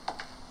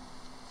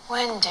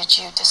When did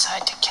you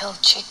decide to kill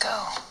Chico?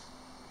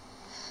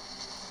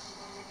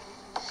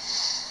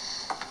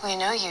 We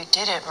know you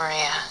did it,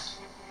 Maria.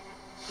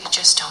 We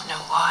just don't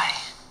know why.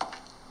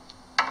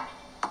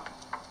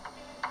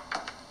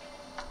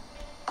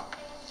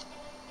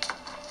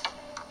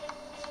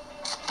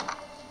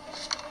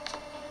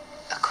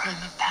 A crime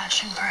of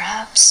passion,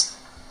 perhaps?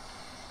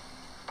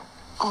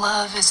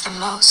 Love is the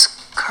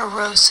most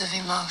corrosive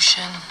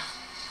emotion.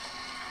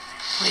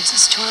 Leads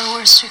us to our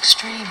worst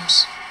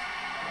extremes.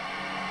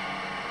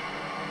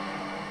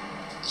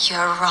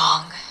 You're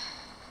wrong.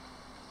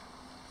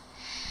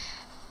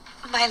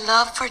 My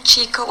love for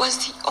Chico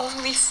was the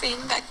only thing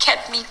that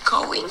kept me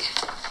going.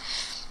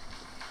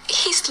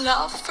 His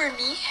love for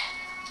me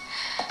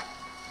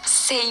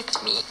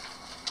saved me.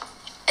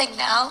 And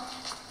now,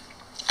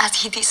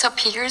 as he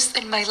disappears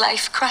and my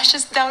life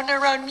crashes down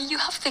around me, you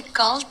have the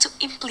gall to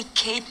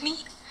implicate me?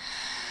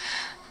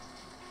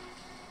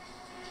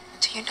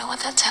 Do you know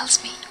what that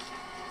tells me?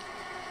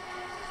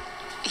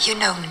 You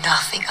know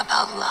nothing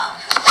about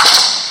love.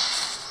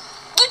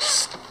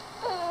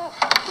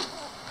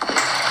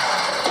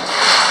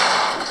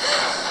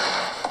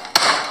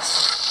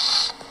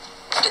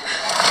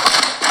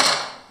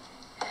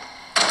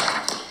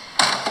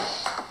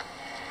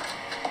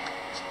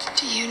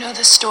 Do you know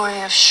the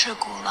story of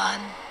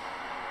Shugulan?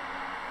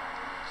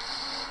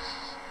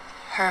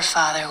 Her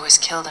father was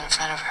killed in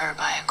front of her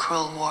by a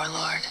cruel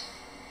warlord.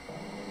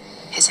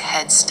 His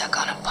head stuck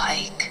on a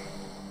pike.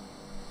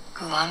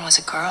 Gulan was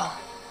a girl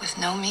with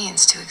no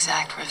means to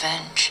exact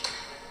revenge,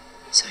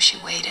 so she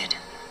waited.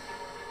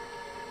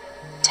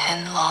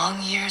 10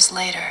 long years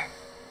later,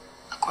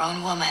 a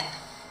grown woman,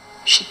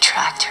 she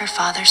tracked her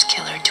father's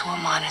killer to a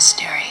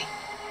monastery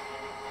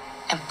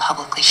and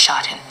publicly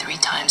shot him 3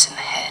 times in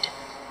the head.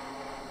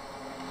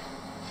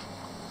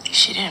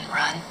 She didn't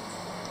run.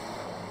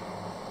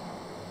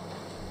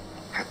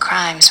 Her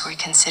crimes were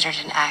considered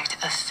an act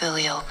of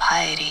filial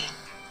piety.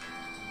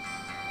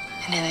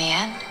 And in the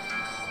end,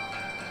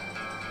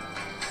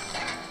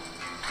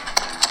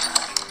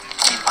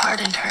 they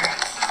pardoned her.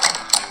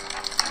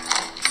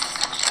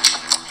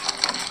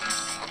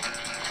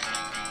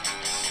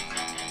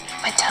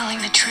 By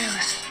telling the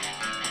truth,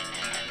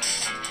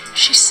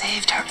 she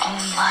saved her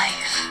own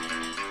life.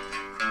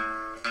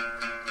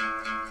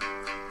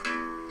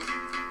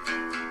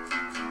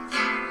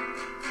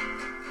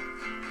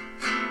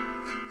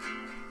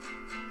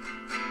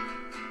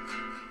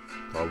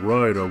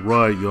 All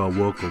right, y'all.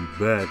 Welcome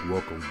back.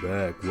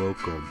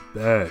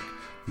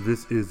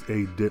 This is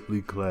a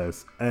Deadly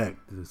Class Act.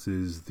 This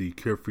is the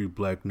Carefree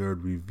Black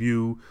Nerd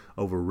review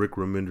over Rick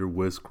Remender,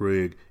 Wes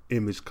Craig,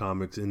 Image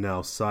Comics, and now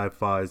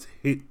Sci-Fi's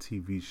hit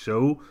TV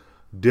show,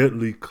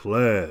 Deadly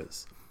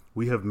Class.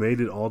 We have made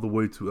it all the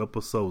way to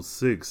episode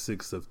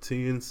 6 of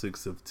 10.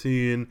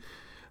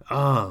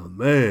 Ah,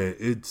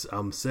 man,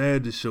 I'm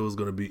sad this show is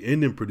going to be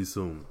ending pretty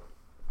soon.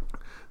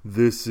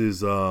 This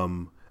is,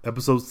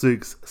 Episode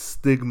 6,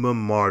 Stigma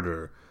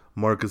Martyr.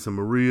 Marcus and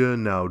Maria,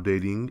 now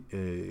dating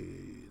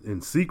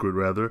in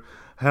secret,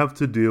 have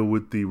to deal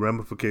with the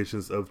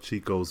ramifications of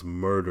Chico's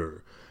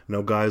murder.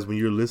 Now, guys, when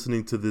you're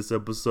listening to this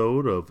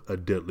episode of A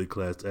Deadly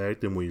Class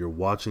Act, and when you're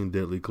watching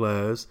Deadly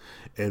Class,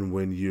 and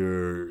when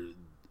you're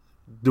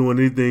doing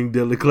anything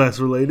Deadly Class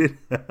related,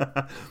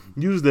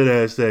 use that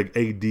hashtag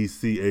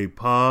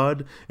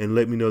ADCAPod and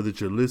let me know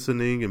that you're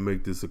listening and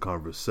make this a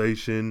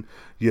conversation.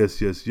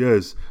 Yes.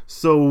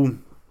 So,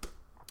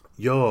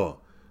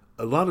 y'all,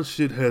 a lot of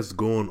shit has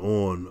gone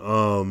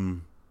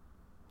on.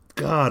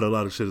 A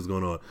lot of shit is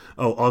going on.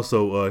 Oh,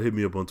 also, hit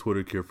me up on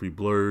Twitter, Carefree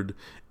Blurred,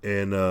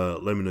 and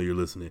let me know you're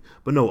listening.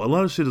 But no, a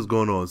lot of shit is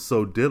going on.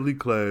 So, Deadly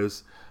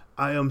Class,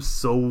 I am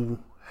so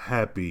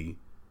happy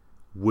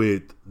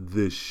with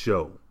this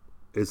show.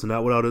 It's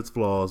not without its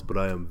flaws, but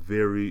I am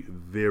very,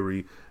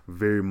 very,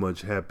 very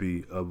much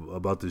happy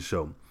about this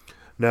show.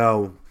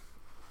 Now,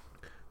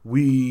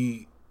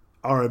 we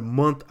are a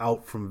month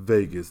out from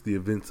Vegas, the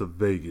events of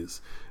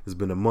Vegas. It's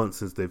been a month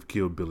since they've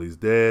killed Billy's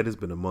dad. It's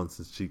been a month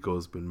since Chico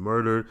has been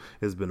murdered.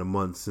 It's been a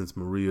month since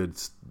Maria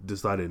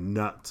decided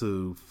not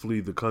to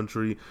flee the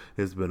country.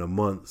 It's been a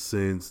month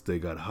since they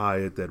got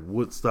high at that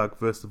Woodstock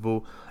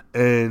festival.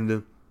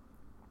 And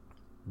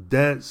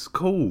that's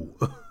cool,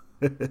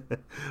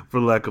 for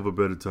lack of a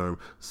better term.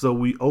 So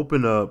we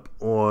open up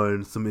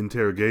on some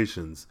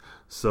interrogations.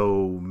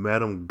 So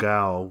Madame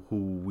Gao,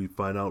 who we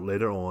find out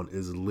later on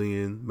is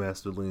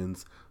Master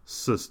Lynn's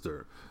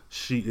sister.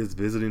 She is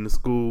visiting the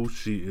school.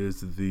 She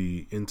is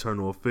the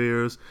internal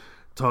affairs,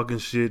 talking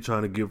shit,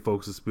 trying to get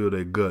folks to spill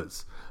their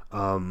guts.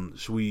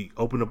 We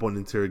open up on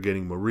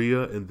interrogating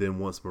Maria, and then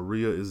once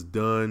Maria is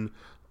done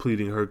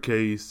pleading her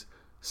case,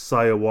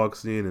 Saya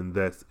walks in, and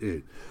that's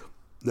it.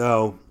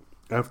 Now,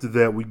 after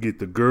that, we get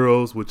the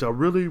girls, which I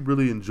really,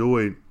 really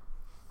enjoyed.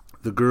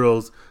 The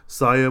girls,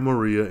 Saya,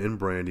 Maria, and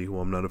Brandy, who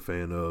I'm not a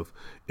fan of,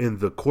 in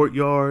the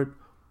courtyard,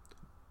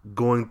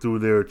 going through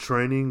their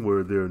training,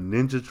 where their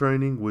ninja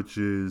training, which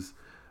is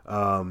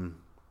combat,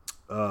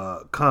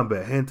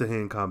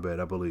 hand-to-hand combat,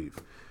 I believe.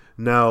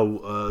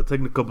 Now,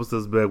 taking a couple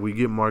steps back, we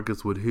get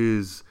Marcus with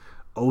his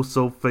oh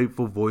so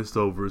faithful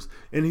voiceovers,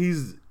 and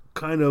he's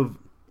kind of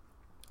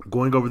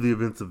going over the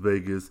events of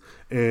Vegas,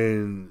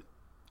 and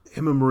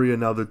him and Maria,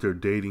 now that they're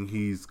dating,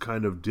 he's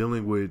kind of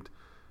dealing with,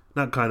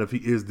 not kind of, he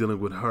is dealing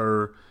with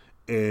her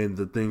and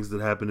the things that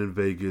happen in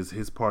Vegas,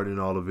 his part in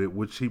all of it,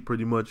 which he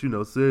pretty much,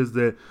 says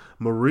that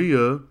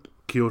Maria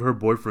killed her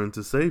boyfriend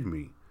to save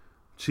me.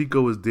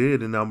 Chico is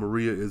dead, and now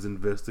Maria is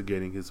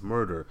investigating his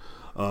murder.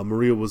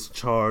 Maria was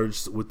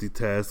charged with the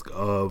task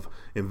of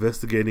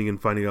investigating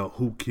and finding out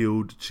who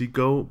killed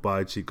Chico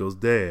by Chico's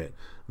dad,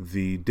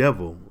 the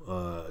devil,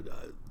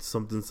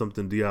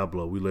 something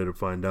Diablo. We later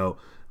find out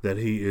that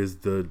he's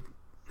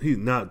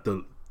not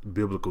the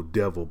biblical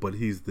devil, but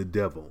he's the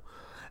devil.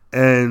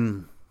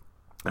 And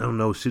I don't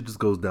know, shit just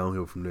goes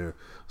downhill from there.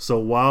 So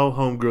while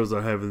homegirls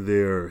are having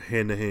their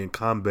hand-to-hand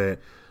combat,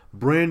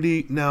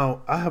 Brandy,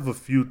 now I have a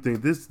few things.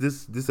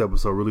 This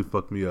episode really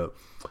fucked me up.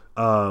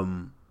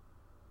 And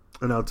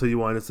I'll tell you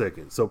why in a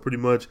second. So pretty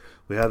much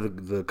we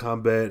have the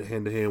combat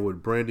hand-to-hand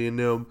with Brandy and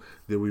them.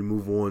 Then we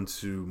move on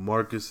to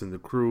Marcus and the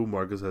crew.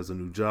 Marcus has a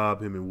new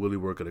job. Him and Willie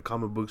work at a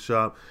comic book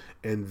shop.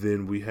 And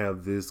then we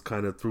have this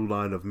kind of through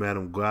line of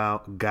Madame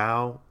Gao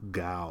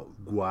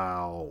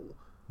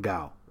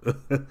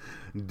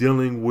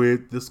dealing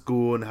with the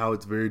school and how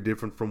it's very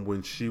different from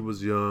when she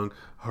was young,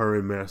 her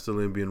and Master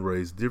Lin being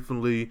raised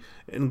differently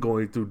and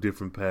going through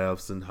different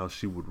paths and how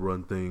she would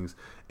run things.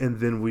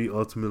 And then we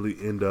ultimately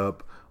end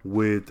up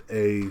with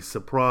a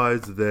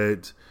surprise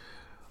that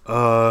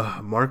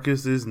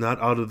Marcus is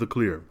not out of the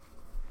clear.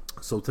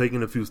 So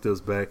taking a few steps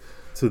back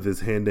to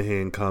this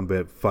hand-to-hand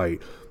combat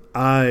fight,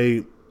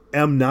 I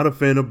am not a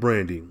fan of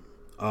Brandy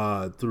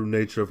through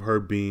nature of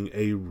her being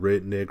a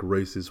redneck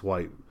racist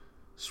white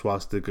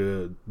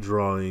swastika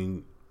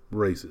drawing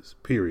racist,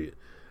 period.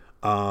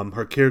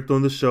 Her character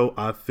on the show,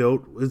 I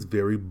felt, is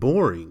very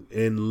boring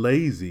and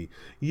lazy.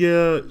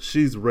 Yeah,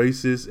 she's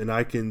racist, and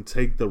I can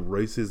take the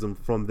racism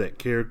from that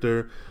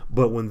character,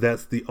 but when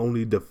that's the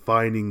only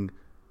defining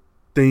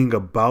thing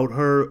about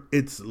her,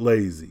 it's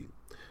lazy.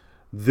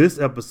 This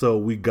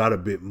episode, we got a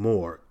bit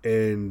more,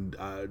 and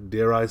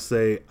dare I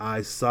say,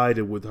 I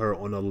sided with her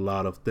on a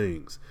lot of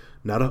things.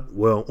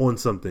 On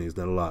some things,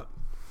 not a lot.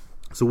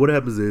 So what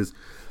happens is,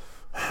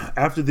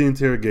 after the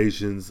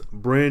interrogations,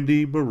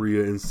 Brandy,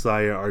 Maria, and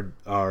Saya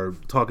are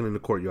talking in the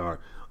courtyard.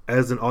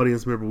 As an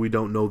audience member, we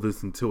don't know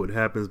this until it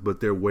happens, but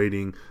they're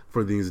waiting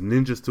for these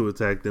ninjas to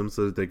attack them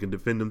so that they can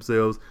defend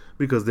themselves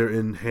because they're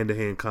in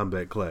hand-to-hand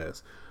combat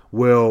class.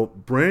 Well,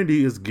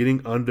 Brandy is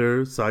getting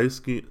under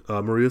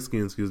Maria's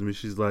skin,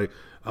 She's like,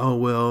 oh,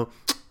 well,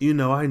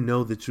 I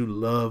know that you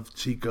love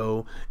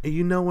Chico.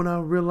 And when I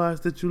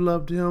realized that you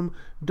loved him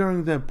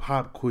during that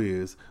pop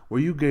quiz where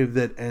you gave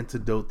that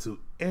antidote to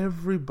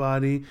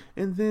everybody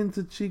and then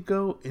to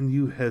Chico and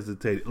you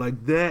hesitated.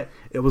 Like that,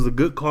 it was a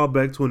good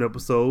callback to an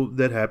episode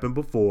that happened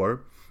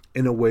before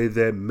in a way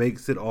that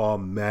makes it all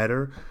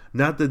matter.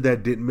 Not that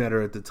didn't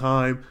matter at the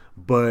time,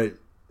 but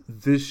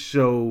this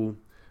show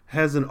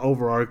has an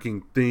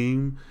overarching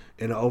theme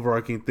and an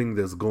overarching thing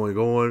that's going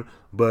on,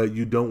 but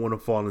you don't want to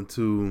fall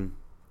into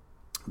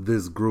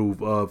this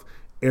groove of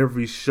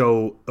every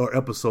show or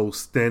episode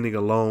standing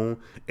alone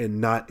and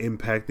not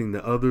impacting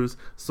the others.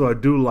 So I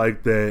do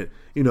like that,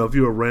 if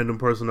you're a random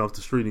person off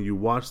the street and you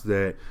watch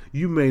that,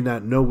 you may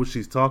not know what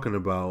she's talking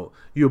about.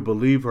 You'll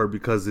believe her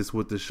because it's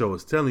what the show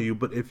is telling you.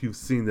 But if you've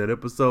seen that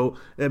episode,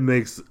 it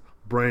makes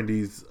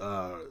Brandy's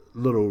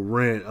little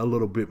rant a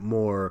little bit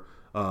more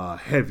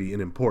heavy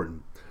and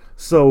important.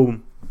 So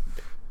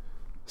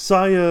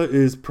Saya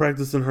is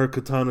practicing her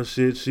katana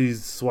shit.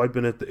 She's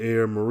swiping at the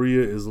air.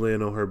 Maria is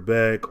laying on her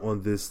back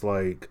on this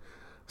like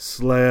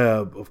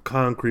slab of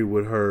concrete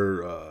with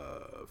her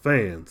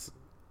fans.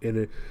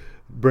 And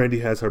Brandy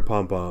has her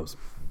pom-poms.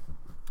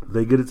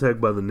 They get attacked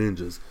by the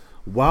ninjas.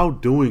 While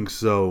doing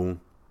so,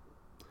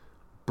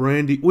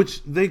 Brandy,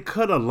 which they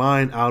cut a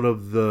line out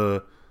of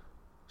the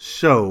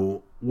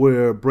show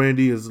where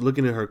Brandy is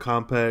looking at her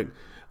compact,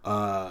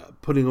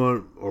 putting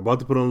on or about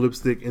to put on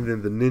lipstick, and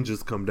then the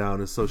ninjas come down,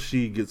 and so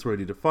she gets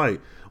ready to fight.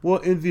 Well,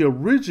 in the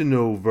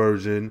original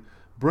version,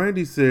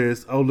 Brandy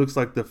says, oh, looks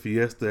like the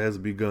fiesta has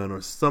begun,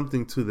 or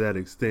something to that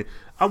extent.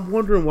 I'm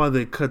wondering why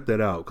they cut that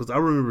out, because I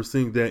remember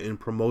seeing that in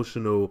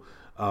promotional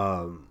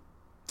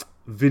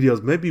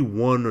videos, maybe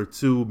one or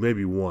two,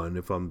 maybe one,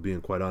 if I'm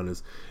being quite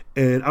honest.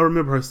 And I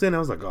remember her saying, I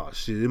was like, oh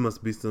shit, it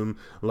must be some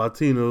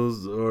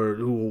Latinos or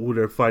who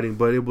they're fighting,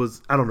 but it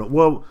was, I don't know.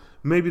 Well,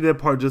 maybe that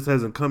part just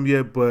hasn't come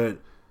yet, but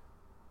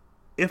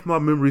if my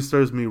memory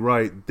serves me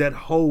right, that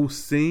whole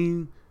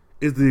scene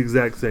is the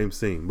exact same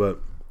scene, but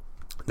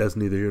that's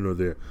neither here nor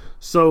there.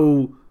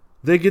 So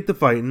they get to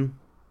fighting.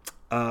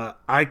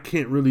 I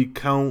can't really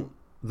count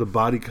the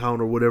body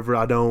count or whatever.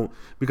 I don't,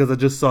 because I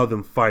just saw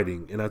them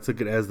fighting and I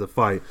took it as the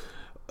fight.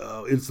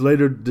 It's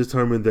later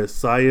determined that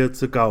Saya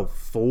took out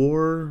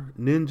 4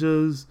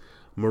 ninjas.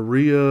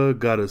 Maria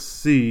got a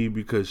C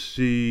because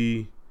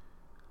she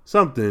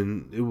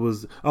something. It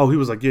was, he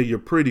was like, yeah, you're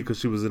pretty, because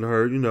she was in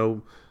her,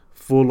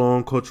 full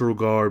on cultural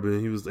garb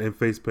and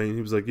face paint.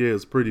 He was like, yeah,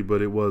 it's pretty,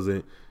 but it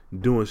wasn't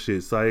doing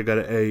shit. Saya got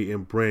an A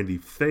and Brandy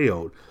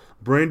failed.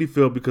 Brandy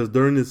failed because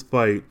during this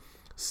fight,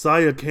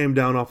 Saya came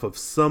down off of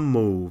some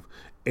move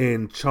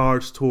and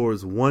charged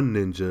towards one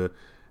ninja.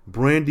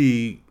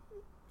 Brandy,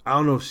 I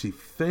don't know if she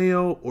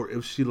failed or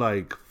if she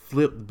like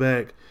flipped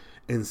back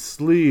and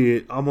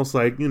slid, almost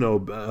like, you know,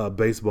 a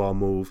baseball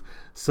move,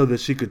 so that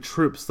she could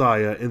trip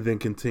Saya and then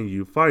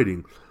continue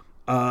fighting.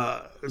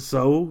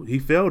 So he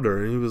failed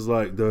her, and he was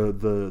like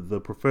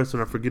the professor,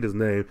 and I forget his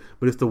name,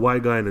 but it's the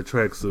white guy in the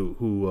tracksuit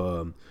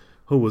who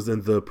was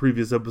in the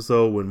previous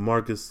episode when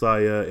Marcus,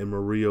 Saya, and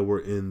Maria were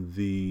in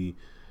the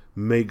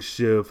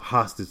makeshift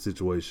hostage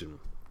situation.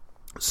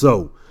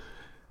 So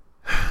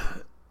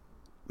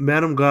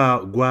Madam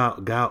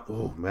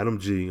Madam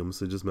G, I'm gonna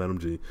say just Madam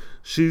G.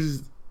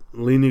 She's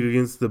leaning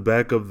against the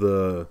back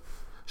of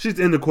she's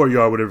in the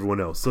courtyard with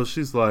everyone else. So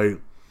she's like,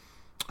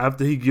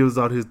 after he gives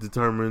out his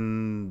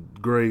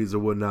determined grades or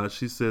whatnot,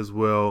 she says,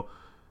 well,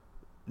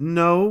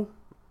 no,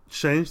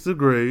 change the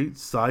grade.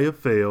 Saya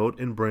failed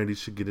and Brandy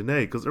should get an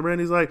A. Because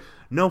Brandy's like,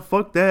 no,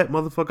 fuck that,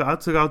 motherfucker. I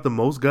took out the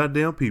most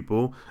goddamn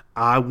people.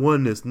 I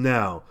won this.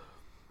 Now,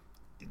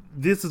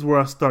 this is where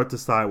I start to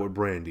side with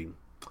Brandy.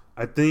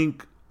 I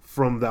think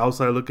from the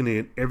outside looking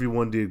in,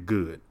 everyone did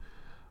good.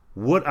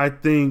 What I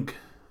think,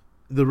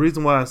 the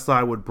reason why I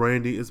side with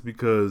Brandy is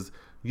because,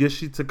 yes,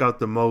 she took out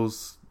the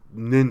most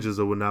ninjas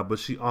or whatnot, but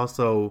she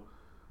also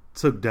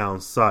took down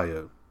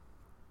Saya.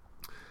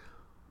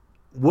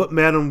 What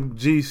Madam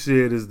G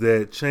said is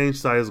that change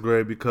Saya's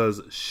grade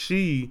because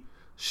she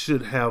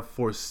should have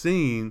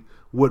foreseen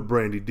what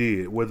Brandy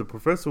did, where the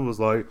professor was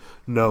like,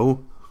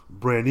 no,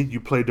 Brandy, you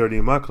play dirty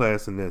in my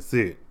class and that's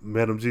it.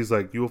 Madam G's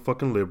like, you a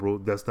fucking liberal,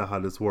 that's not how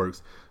this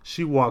works.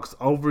 She walks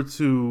over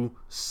to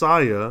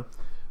Saya,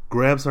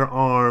 grabs her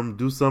arm,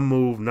 do some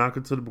move, knock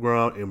her to the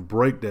ground, and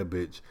break that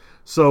bitch.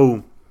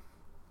 So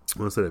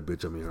when I say that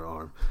bitch, I mean her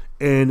arm.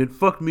 And it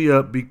fucked me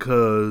up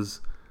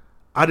because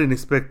I didn't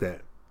expect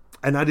that.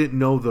 And I didn't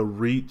know the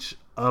reach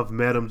of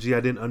Madam G. I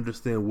didn't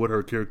understand what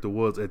her character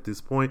was at this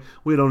point.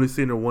 We had only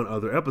seen her one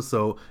other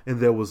episode, and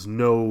there was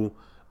no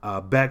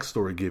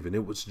backstory given.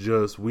 It was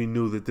just, we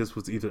knew that this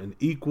was either an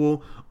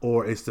equal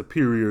or a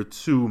superior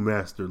to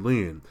Master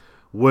Lin.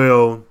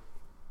 Well,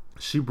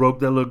 she broke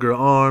that little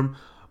girl's arm.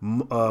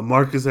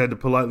 Marcus had to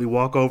politely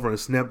walk over and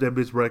snap that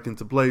bitch back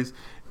into place.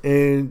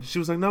 And she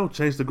was like, no,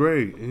 change the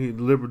grade. And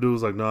the liberal dude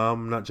was like, no,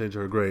 I'm not changing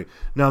her grade.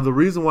 Now, the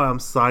reason why I'm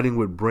siding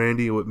with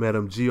Brandy and with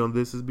Madam G on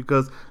this is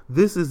because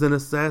this is an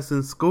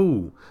assassin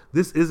school.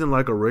 This isn't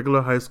like a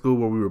regular high school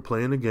where we were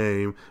playing a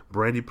game,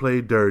 Brandy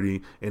played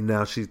dirty, and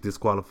now she's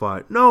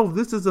disqualified. No,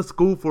 this is a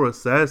school for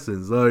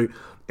assassins. Like,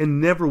 and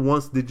never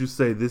once did you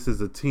say this is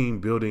a team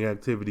building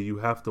activity. You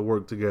have to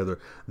work together.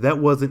 That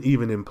wasn't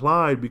even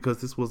implied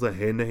because this was a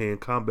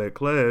hand-to-hand combat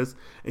class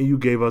and you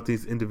gave out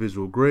these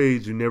individual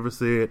grades. You never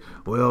said,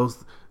 well,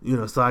 you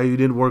know, Saya, you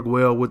didn't work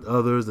well with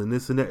others and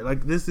this and that.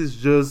 Like, this is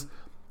just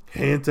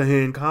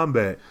hand-to-hand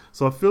combat.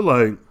 So I feel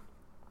like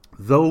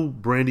though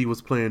Brandy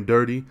was playing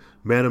dirty,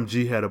 Madam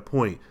G had a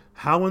point.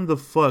 How in the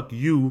fuck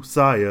you,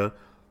 Saya,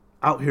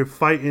 out here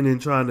fighting and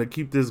trying to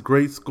keep this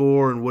great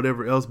score and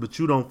whatever else, but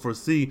you don't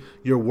foresee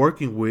you're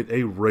working with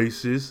a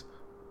racist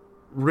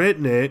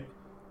redneck,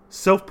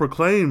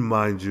 self-proclaimed,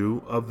 mind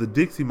you, of the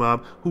Dixie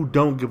Mob, who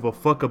don't give a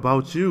fuck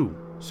about you.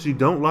 She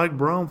don't like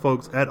brown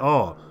folks at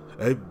all.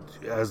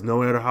 As no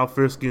matter how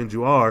fair-skinned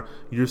you are,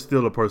 you're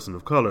still a person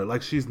of color.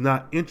 Like, she's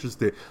not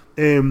interested.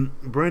 And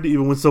Brandy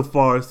even went so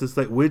far as to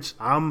say, which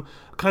I'm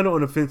kind of on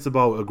the fence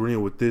about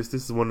agreeing with this.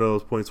 This is one of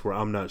those points where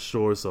I'm not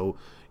sure, so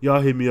y'all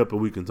hit me up and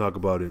we can talk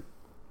about it.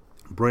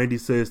 Brandy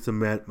says to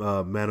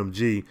Madam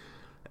G,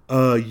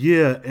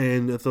 yeah,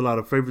 and it's a lot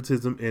of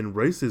favoritism and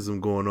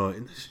racism going on.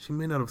 And she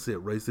may not have said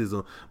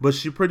racism, but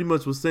she pretty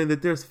much was saying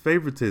that there's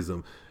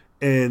favoritism.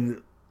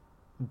 And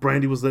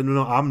Brandy was letting her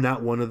know, I'm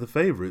not one of the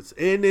favorites.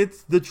 And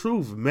it's the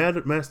truth.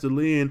 Master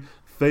Lin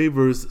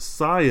favors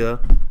Saya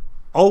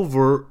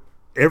over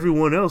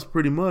everyone else,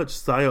 pretty much.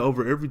 Saya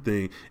over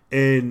everything.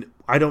 And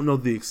I don't know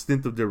the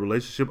extent of their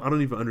relationship. I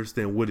don't even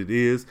understand what it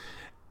is.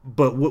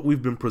 But what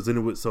we've been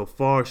presented with so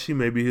far, she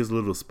may be his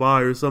little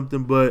spy or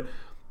something, but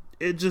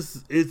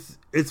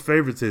it's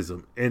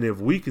favoritism. And if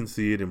we can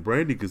see it and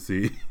Brandy can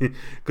see it,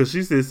 because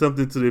she said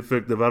something to the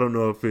effect of, I don't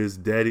know if it's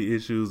daddy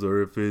issues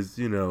or if it's,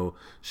 you know,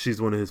 she's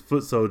one of his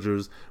foot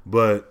soldiers,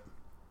 but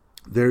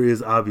there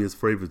is obvious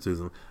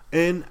favoritism.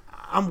 And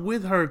I'm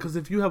with her, because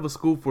if you have a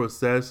school for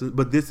assassins,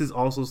 but this is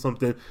also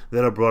something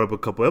that I brought up a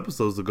couple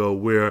episodes ago,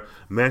 where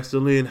Master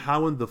Lin,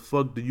 how in the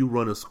fuck do you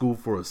run a school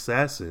for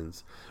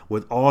assassins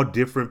with all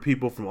different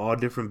people from all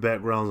different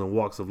backgrounds and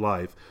walks of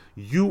life?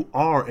 You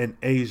are an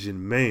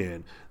Asian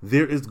man.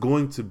 There is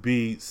going to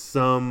be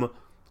some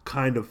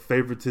kind of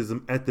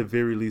favoritism, at the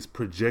very least,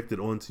 projected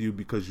onto you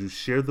because you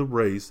share the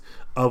race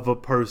of a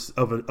person,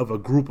 of a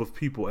group of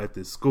people at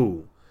this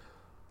school.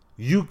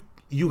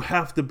 You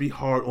have to be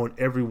hard on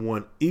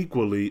everyone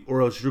equally,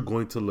 or else you're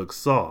going to look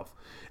soft.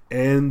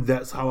 And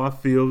that's how I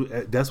feel.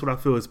 That's what I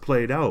feel is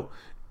played out.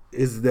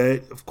 Is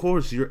that, of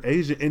course, you're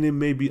Asian, and it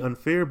may be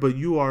unfair, but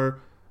you are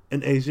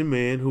an Asian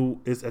man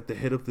who is at the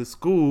head of this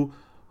school,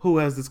 who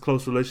has this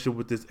close relationship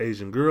with this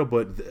Asian girl.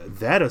 But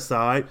that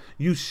aside,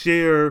 you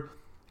share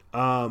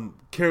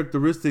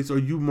characteristics, or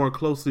you more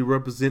closely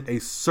represent a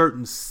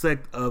certain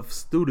sect of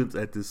students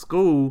at this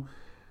school.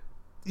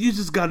 You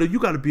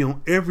gotta be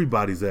on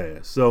everybody's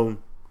ass. So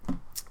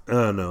I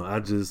don't know. I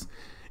just,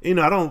 I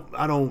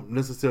don't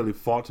necessarily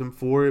fault him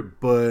for it,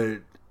 but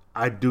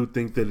I do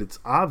think that it's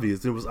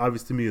obvious. It was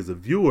obvious to me as a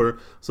viewer.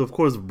 So of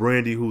course,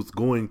 Brandy, who's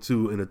going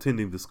to and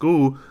attending the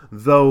school,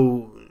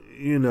 though,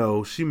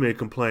 she may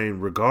complain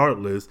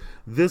regardless,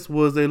 this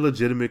was a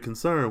legitimate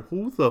concern.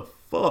 What the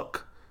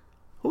fuck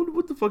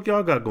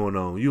y'all got going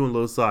on? You and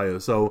Lil Saya.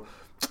 So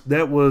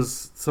that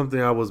was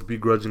something I was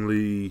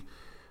begrudgingly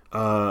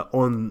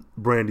on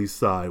Brandy's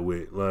side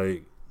with.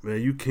 Like,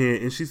 man, you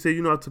can't. And she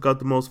said, I took out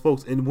the most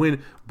folks. And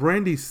when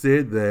Brandy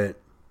said that,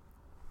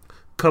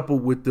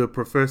 coupled with the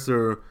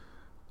professor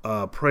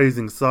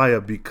praising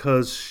Saya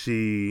because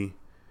she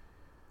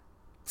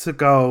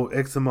took out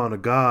X amount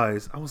of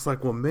guys, I was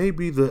like, well,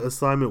 maybe the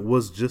assignment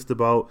was just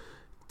about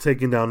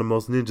taking down the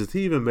most ninjas.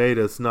 He even made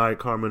a snide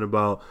comment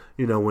about,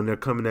 when they're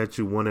coming at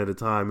you one at a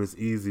time, it's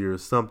easier or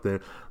something.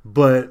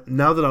 But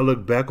now that I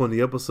look back on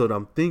the episode,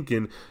 I'm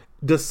thinking,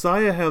 does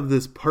Saya have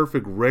this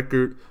perfect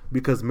record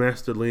because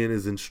Master Lin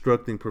is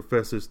instructing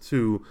professors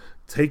to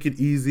take it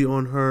easy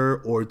on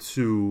her, or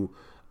to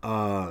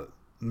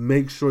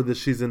make sure that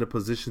she's in a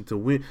position to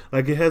win?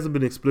 Like, it hasn't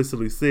been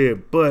explicitly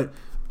said, but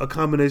a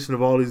combination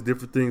of all these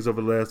different things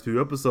over the last few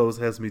episodes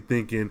has me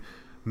thinking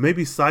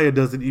maybe Saya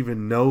doesn't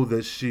even know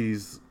that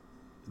she's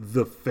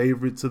the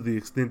favorite to the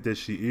extent that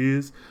she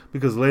is,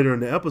 because later in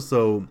the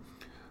episode,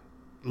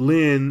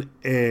 Lin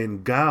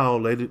and Gao,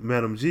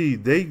 Madam G,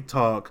 they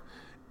talk,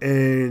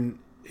 and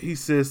he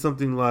says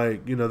something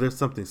like, there's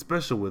something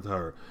special with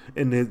her,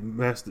 and then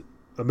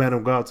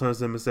Madam Gao turns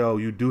to him and says, oh,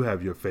 you do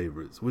have your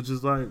favorites, which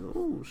is like,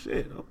 oh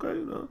shit, okay,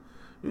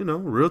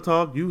 real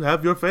talk, you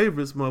have your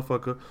favorites,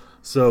 motherfucker.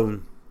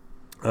 So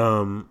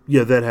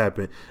that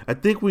happened. I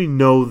think we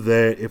know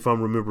that, if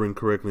I'm remembering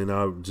correctly, and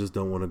I just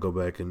don't want to go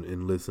back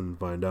and listen and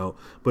find out,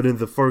 but in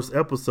the first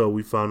episode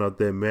we found out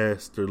that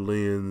Master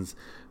Lin's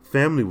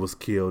family was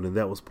killed, and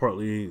that was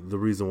partly the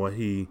reason why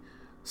he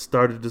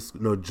started this,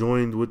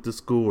 joined with the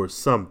school, or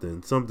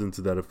something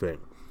to that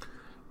effect.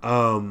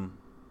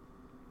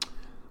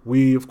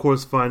 We, of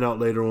course, find out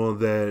later on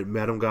that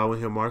Madame Gao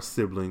and him are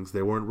siblings.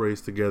 They weren't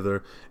raised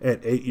together. At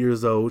 8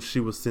 years old, she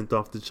was sent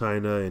off to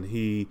China, and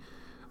he,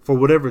 for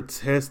whatever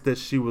test that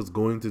she was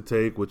going to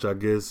take, which I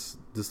guess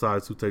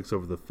decides who takes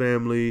over the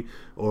family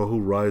or who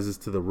rises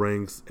to the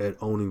ranks at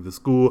owning the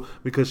school,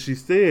 because she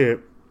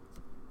said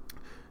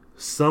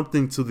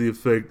something to the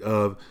effect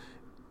of,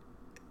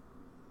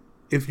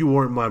 if you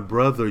weren't my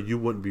brother, you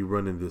wouldn't be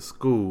running this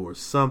school, or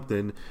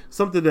something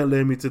that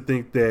led me to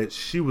think that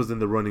she was in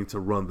the running to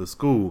run the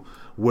school.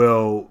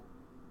 Well,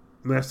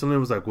 Master Lin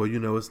was like, well,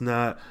 it's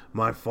not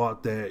my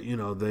fault that,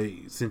 they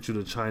sent you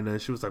to China.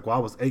 And she was like, well, I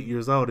was 8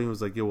 years old. And he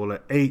was like, yeah, well,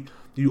 at 8,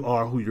 you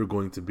are who you're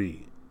going to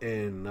be.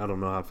 And I don't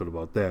know how I feel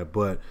about that,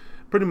 but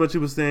pretty much he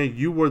was saying,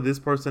 you were this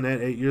person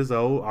at 8 years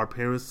old. Our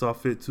parents saw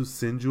fit to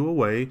send you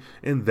away,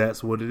 and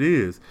that's what it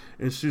is.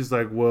 And she's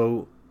like,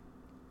 well,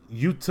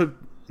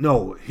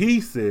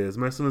 he says,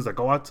 Master Lin's like,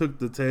 oh, I took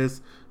the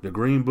test, the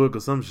green book or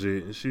some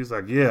shit. And she's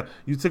like, yeah,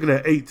 you took it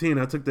at 18.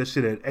 I took that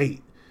shit at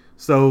 8.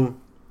 So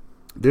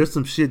there's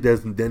some shit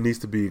that needs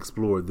to be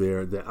explored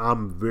there that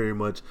I'm very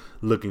much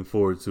looking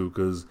forward to,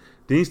 because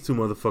these two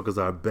motherfuckers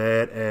are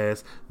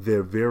badass.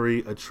 They're very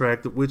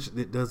attractive, which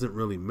it doesn't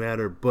really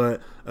matter.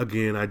 But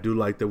again, I do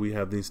like that we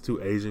have these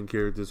two Asian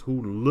characters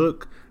who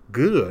look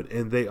good,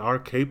 and they are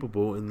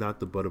capable and not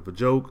the butt of a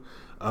joke.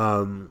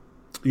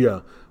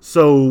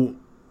 So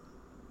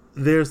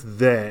there's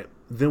that.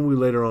 Then we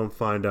later on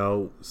find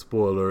out,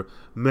 spoiler,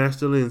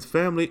 Master Lin's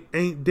family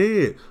ain't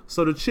dead.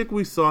 So the chick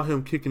we saw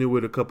him kicking it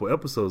with a couple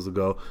episodes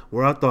ago,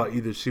 where I thought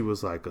either she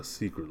was like a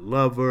secret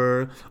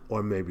lover,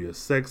 or maybe a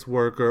sex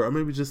worker, or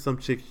maybe just some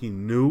chick he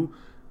knew,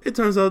 it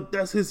turns out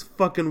that's his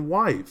fucking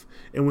wife.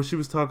 And when she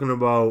was talking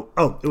about,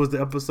 it was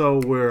the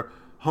episode where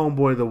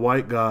homeboy, the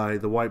white guy,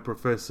 the white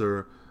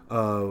professor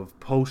of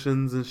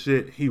potions and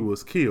shit, he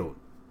was killed.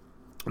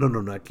 No,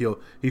 not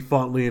killed. He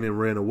fought Lin and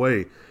ran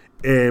away.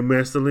 And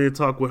Master Lin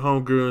talked with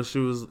homegirl,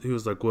 and he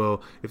was like,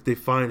 well, if they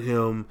find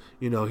him,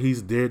 he's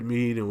dead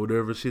meat and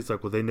whatever. She's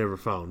like, well, they never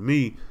found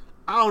me.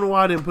 I don't know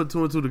why I didn't put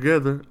two and two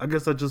together. I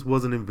guess I just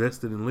wasn't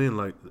invested in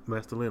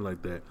Master Lin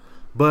like that.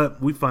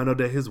 But we find out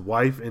that his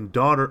wife and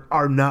daughter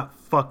are not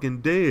fucking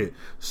dead.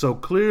 So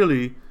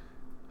clearly,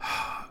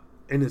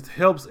 and it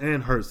helps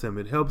and hurts him.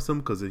 It helps him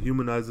because it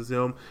humanizes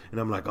him. And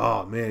I'm like,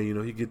 oh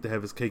man, he get to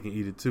have his cake and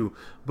eat it too.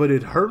 But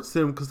it hurts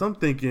him because I'm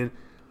thinking,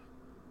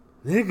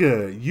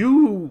 nigga,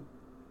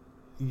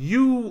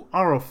 you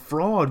are a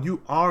fraud.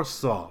 You are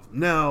soft.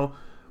 Now,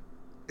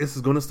 this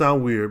is going to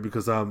sound weird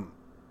because I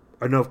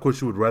know, of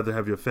course, you would rather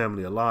have your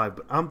family alive,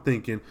 but I'm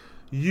thinking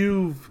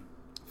you've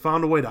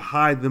found a way to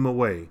hide them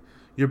away.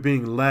 You're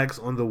being lax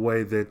on the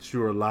way that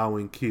you're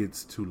allowing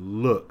kids to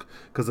look.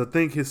 Because I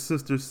think his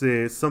sister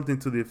said something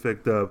to the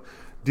effect of,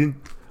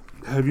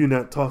 have you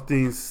not taught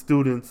these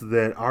students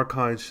that our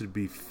kind should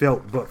be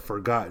felt but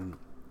forgotten?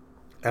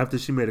 After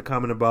she made a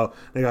comment about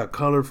they got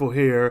colorful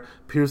hair,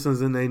 piercings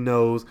in their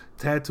nose,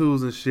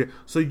 tattoos and shit.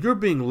 So you're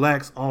being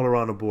lax all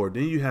around the board.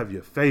 Then you have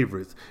your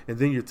favorites, and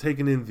then you're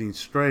taking in these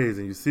strays,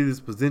 and you see this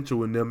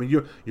potential in them, and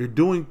you're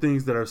doing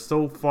things that are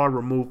so far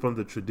removed from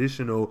the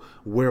traditional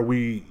where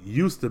we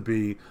used to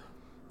be,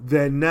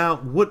 that now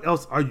what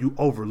else are you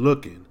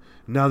overlooking?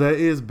 Now that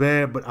is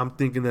bad, but I'm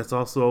thinking that's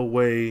also a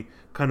way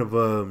kind of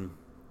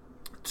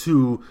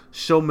to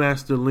show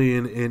Master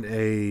Lin in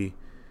a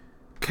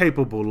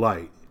capable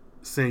light,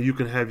 saying you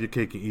can have your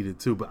cake and eat it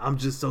too. But I'm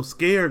just so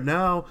scared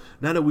now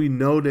that we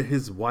know that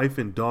his wife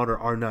and daughter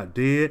are not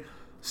dead.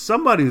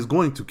 Somebody is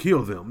going to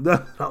kill them.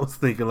 I was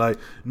thinking like,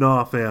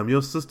 nah fam,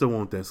 your sister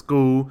wants that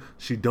school.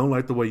 She don't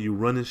like the way you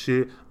running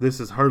shit. This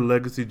is her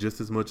legacy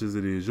just as much as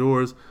it is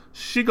yours.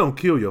 She gonna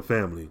kill your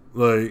family.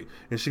 Like,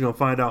 and she gonna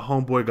find out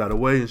homeboy got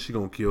away, and she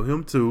gonna kill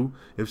him too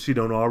if she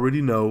don't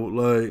already know.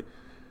 Like,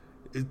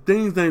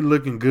 things ain't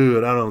looking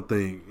good, I don't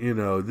think. You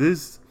know,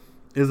 this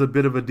is a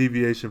bit of a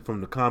deviation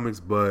from the comics,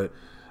 but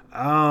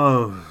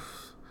I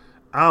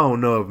don't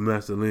know if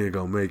Master Lin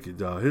gonna make it,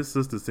 dog. His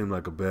sister seemed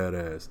like a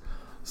badass.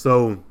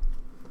 So,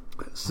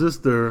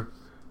 sister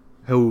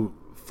who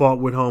fought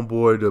with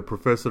homeboy, the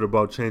professor,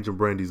 about changing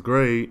Brandy's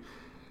grade,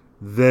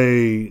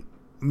 they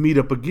meet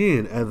up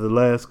again at the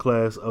last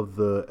class of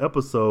the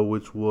episode,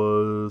 which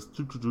was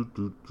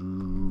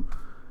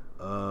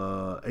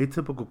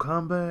Atypical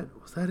Combat.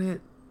 Was that it?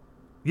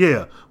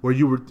 Yeah, where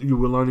you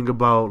were learning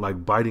about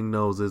like biting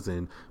noses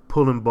and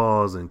pulling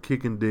balls and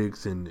kicking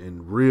dicks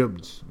and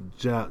rib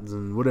jots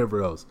and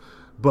whatever else.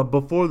 But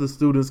before the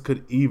students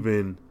could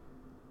even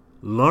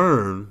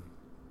learn,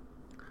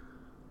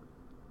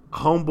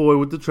 homeboy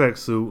with the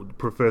tracksuit,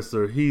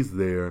 professor, he's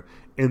there,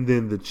 and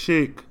then the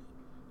chick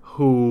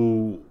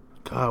who,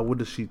 God, what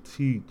does she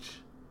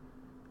teach?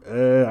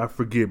 I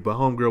forget, but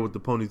homegirl with the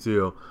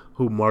ponytail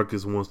who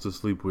Marcus wants to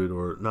sleep with,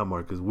 or not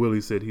Marcus,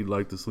 Willie said he'd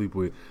like to sleep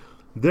with.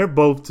 They're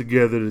both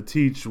together to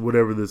teach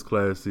whatever this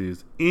class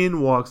is.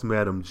 In walks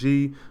Madam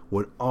G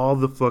with all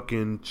the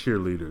fucking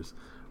cheerleaders.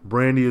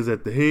 Brandy is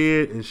at the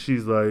head, and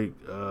she's like,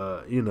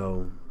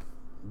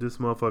 this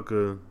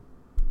motherfucker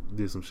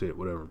did some shit,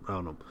 whatever. I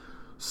don't know.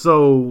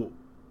 So,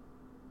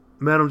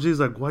 Madam G's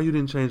like, why you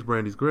didn't change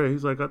Brandy's grade?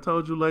 He's like, I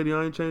told you, lady,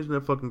 I ain't changing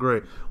that fucking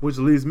grade. Which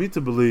leads me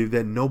to believe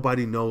that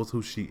nobody knows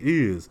who she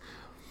is.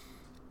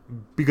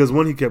 Because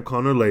one, he kept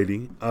calling her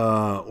lady,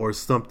 or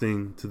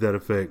something to that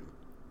effect.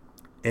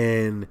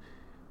 And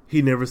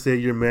he never said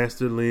you're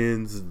Master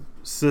Lin's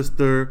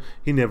sister.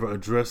 He never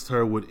addressed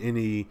her with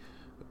any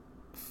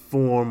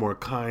form or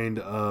kind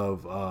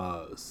of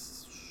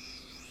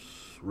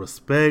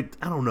respect.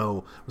 I don't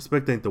know.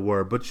 Respect ain't the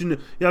word. But y'all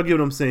get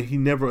what I'm saying. He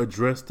never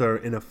addressed her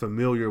in a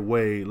familiar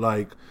way.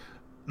 Like,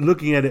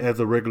 looking at it as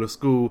a regular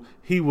school,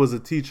 he was a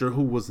teacher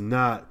who was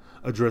not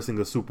addressing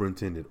a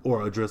superintendent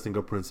or addressing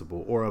a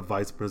principal or a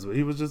vice principal.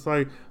 He was just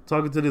like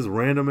talking to this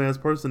random ass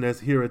person that's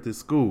here at this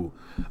school.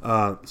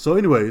 So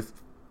anyways,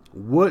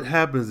 what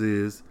happens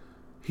is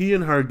he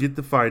and her get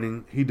to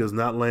fighting. He does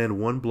not land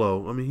one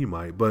blow. I mean, he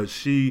might, but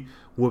she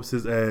whoops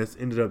his ass,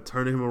 ended up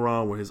turning him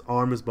around where his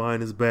arm is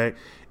behind his back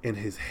and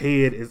his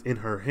head is in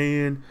her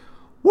hand.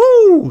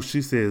 Woo!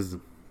 She says,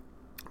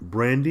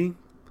 Brandy,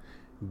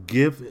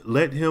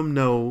 let him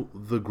know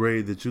the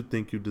grade that you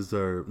think you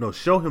deserve. No,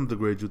 show him the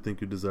grade you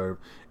think you deserve,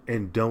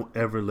 and don't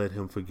ever let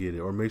him forget it,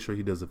 or make sure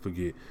he doesn't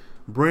forget.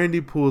 Brandy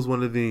pulls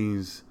one of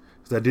these,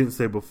 because I didn't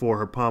say before,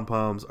 her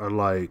pom-poms are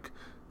like,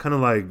 kind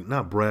of like,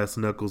 not brass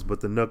knuckles, but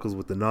the knuckles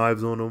with the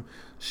knives on them.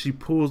 She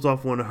pulls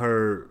off one of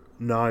her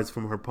knives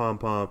from her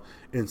pom-pom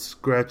and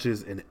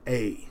scratches an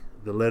A,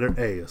 the letter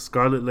A, a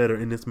scarlet letter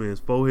in this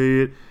man's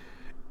forehead,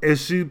 and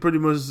she pretty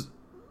much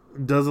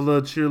does a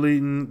little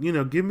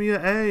cheerleading, give me an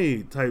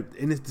A type,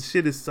 and the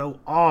shit is so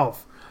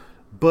off.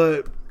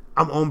 But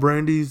I'm on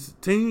Brandy's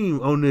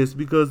team on this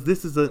because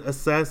this is an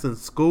assassin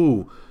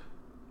school.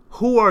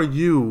 Who are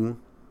you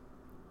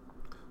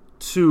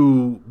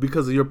to,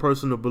 because of your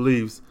personal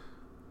beliefs,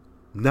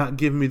 not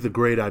give me the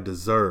grade I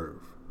deserve?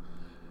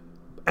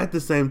 At the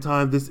same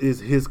time, this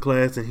is his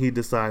class and he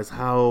decides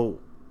how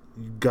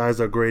guys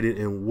are graded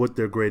and what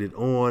they're graded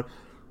on.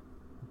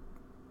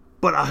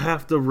 But I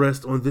have to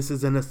rest on this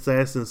is an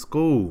assassin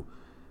school.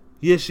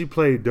 Yes, she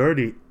played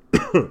dirty,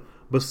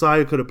 but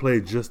Saya could have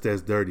played just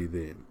as dirty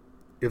then.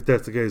 If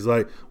that's the case.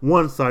 Like,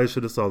 one, Saya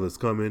should have saw this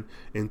coming.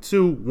 And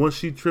two, once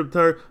she tripped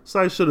her,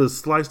 Saya should have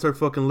sliced her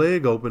fucking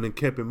leg open and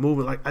kept it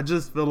moving. Like, I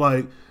just feel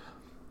like,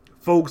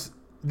 folks,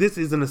 this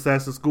is an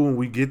assassin school and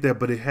we get that,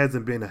 but it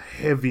hasn't been a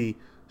heavy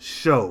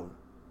show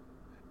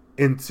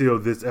until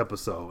this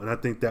episode. And I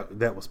think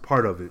that was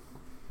part of it.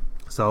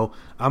 So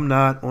I'm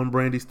not on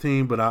Brandy's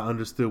team, but I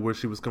understood where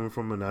she was coming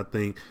from, and I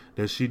think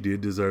that she did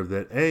deserve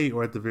that A,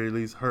 or at the very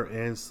least, her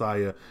and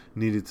Saya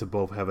needed to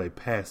both have a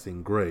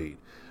passing grade.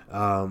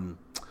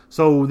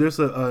 So there's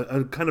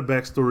a kind of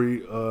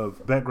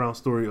background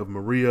story of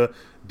Maria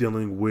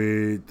dealing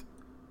with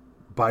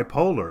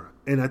bipolar,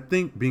 and I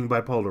think being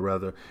bipolar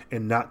rather,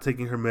 and not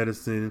taking her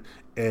medicine,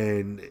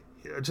 and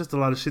just a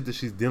lot of shit that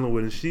she's dealing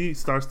with, and she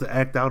starts to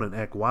act out and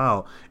act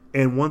wild.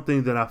 And one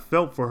thing that I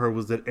felt for her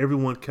was that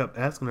everyone kept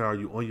asking her, are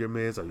you on your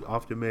meds? Are you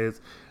off your meds?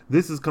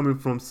 This is coming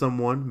from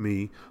someone,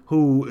 me,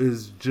 who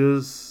is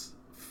just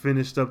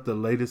finished up the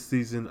latest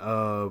season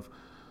of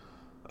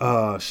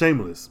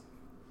Shameless.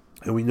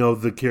 And we know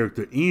the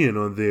character Ian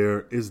on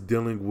there is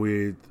dealing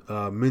with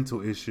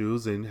mental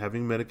issues and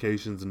having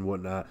medications and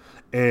whatnot.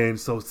 And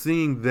so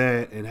seeing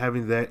that and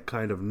having that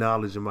kind of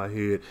knowledge in my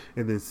head,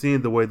 and then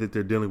seeing the way that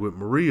they're dealing with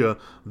Maria,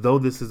 though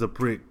this is a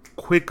pretty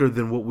quicker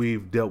than what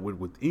we've dealt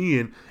with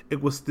Ian,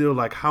 it was still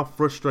like how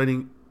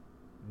frustrating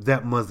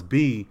that must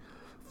be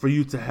for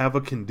you to have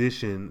a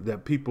condition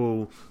that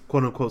people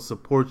quote unquote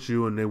support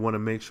you and they want to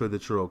make sure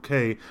that you're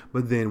okay.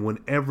 But then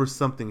whenever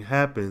something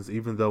happens,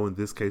 even though in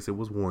this case it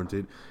was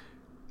warranted,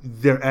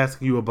 they're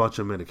asking you about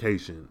your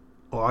medication.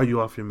 Or are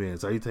you off your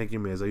meds? Are you taking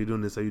meds? Are you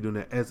doing this? Are you doing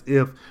that? As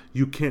if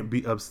you can't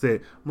be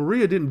upset.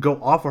 Maria didn't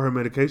go off of her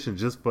medication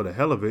just for the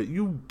hell of it.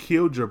 You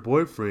killed your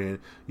boyfriend.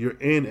 You're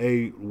in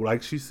a,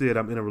 like she said,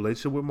 I'm in a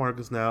relationship with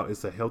Marcus now.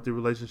 It's a healthy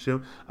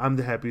relationship. I'm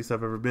the happiest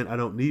I've ever been. I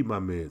don't need my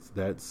meds.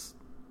 That's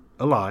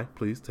a lie.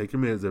 Please take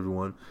your meds,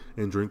 everyone,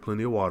 and drink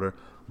plenty of water.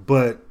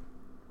 But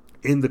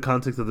in the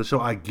context of the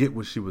show, I get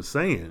what she was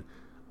saying.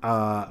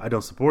 I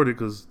don't support it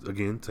because,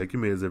 again, take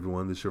your meds,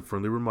 everyone. This is your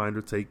friendly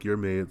reminder. Take your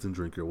meds and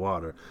drink your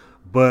water.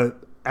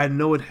 But I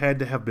know it had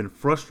to have been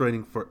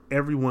frustrating for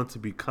everyone to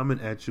be coming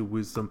at you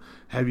with some,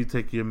 have you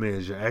taken your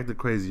meds? You're acting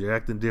crazy. You're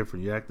acting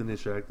different. You're acting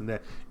this. You're acting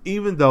that.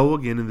 Even though,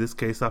 again, in this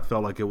case, I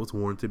felt like it was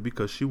warranted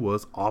because she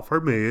was off her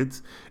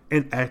meds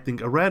and acting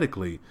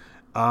erratically.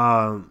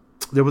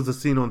 There was a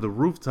scene on the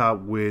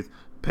rooftop with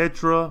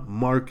Petra,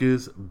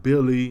 Marcus,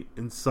 Billy,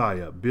 and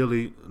Saya.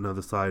 Billy,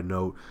 another side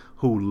note,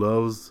 who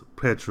loves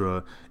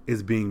Petra,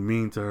 is being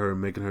mean to her,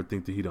 making her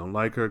think that he don't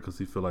like her because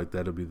he feel like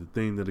that'll be the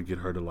thing that'll get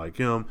her to like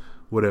him,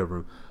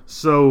 whatever.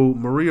 So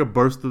Maria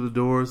bursts through the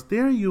doors.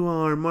 There you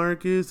are,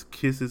 Marcus.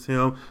 Kisses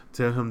him,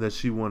 tell him that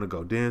she want to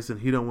go dancing.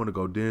 He don't want to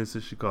go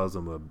dancing. She calls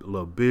him a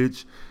little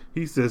bitch.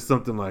 He says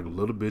something like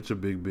little bitch or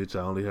big bitch.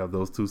 I only have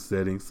those two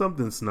settings.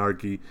 Something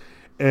snarky.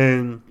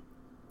 And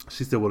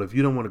she said, well, if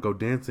you don't want to go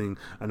dancing,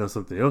 I know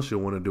something else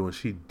you'll want to do. And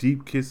she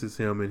deep kisses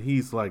him, and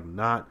he's like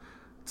not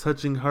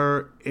touching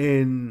her.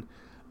 And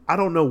I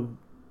don't know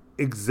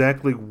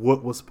exactly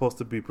what was supposed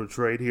to be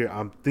portrayed here.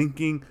 I'm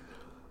thinking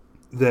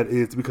that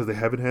it's because they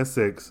haven't had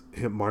sex,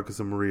 him, Marcus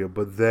and Maria,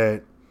 but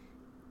that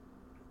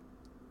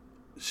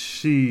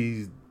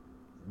she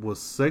was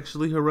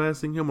sexually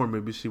harassing him, or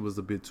maybe she was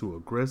a bit too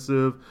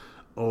aggressive,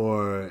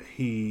 or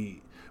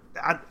he...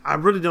 I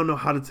really don't know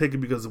how to take it,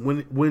 because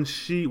when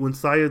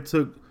Saya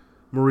took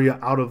Maria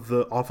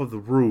off of the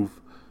roof,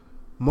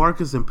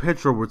 Marcus and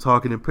Petra were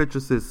talking, and Petra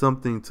said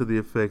something to the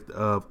effect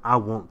of, I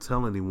won't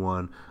tell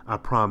anyone. I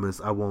promise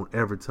I won't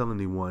ever tell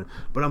anyone.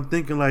 But I'm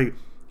thinking, like,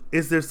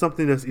 is there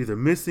something that's either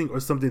missing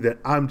or something that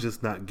I'm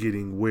just not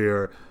getting?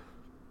 Where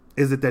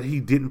is it that he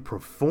didn't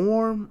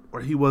perform or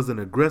he wasn't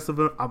aggressive?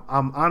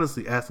 I'm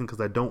honestly asking because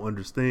I don't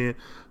understand.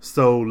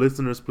 So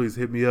listeners, please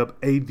hit me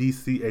up,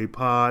 ADCA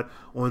Pod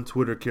on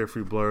Twitter,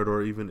 Carefree Blurred,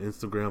 or even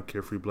Instagram,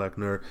 Carefree Black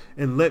Nerd,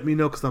 and let me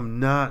know, because I'm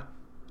not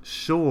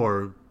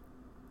sure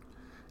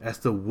as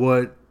to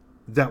what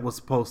that was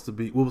supposed to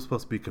be, what was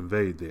supposed to be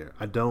conveyed there.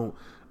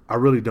 I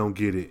really don't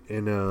get it.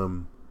 And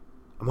I'm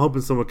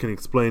hoping someone can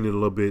explain it a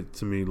little bit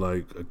to me,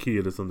 like a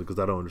kid or something, because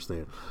I don't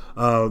understand.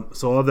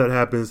 So all that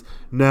happens.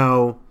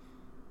 Now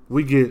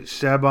we get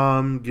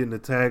Shabam getting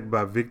attacked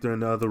by Victor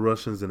and the other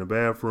Russians in the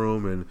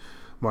bathroom, and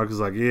Mark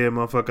is like, yeah,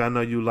 motherfucker, I know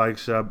you like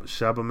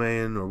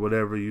Shabaman or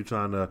whatever. You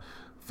trying to,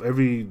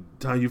 every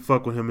time you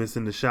fuck with him, it's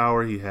in the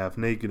shower, he half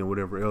naked and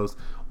whatever else.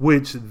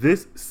 Which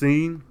this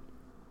scene,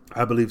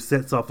 I believe,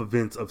 sets off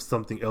events of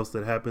something else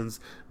that happens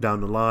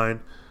down the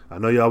line. I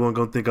know y'all weren't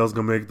going to think I was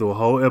going to make it through a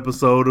whole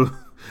episode of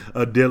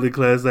a Deadly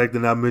Class Act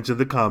and not mention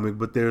the comic,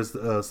 but there's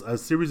a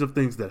series of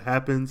things that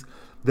happens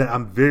that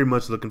I'm very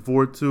much looking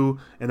forward to,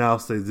 and I'll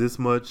say this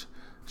much.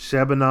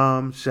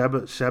 Shabanab,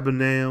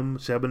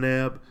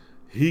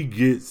 he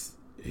gets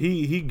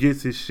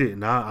his shit,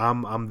 and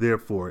I'm there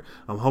for it.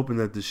 I'm hoping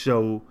that the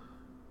show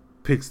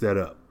picks that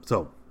up.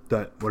 So,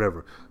 that,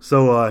 whatever.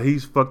 So,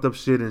 he's fucked up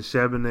shit, and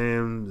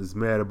Shabanam is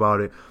mad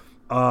about it.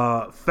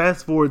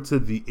 Fast forward to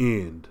the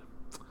end.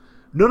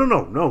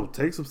 No.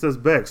 Take some steps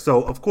back.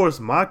 So, of course,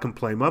 my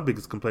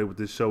biggest complaint with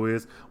this show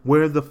is,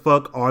 where the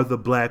fuck are the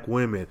black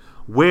women?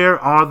 Where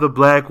are the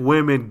black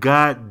women?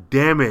 God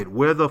damn it.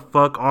 Where the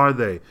fuck are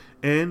they?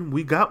 And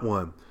we got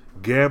one.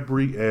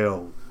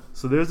 Gabrielle.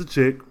 So, there's a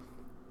chick,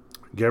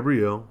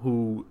 Gabrielle,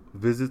 who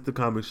visits the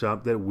comic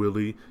shop that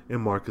Willie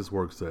and Marcus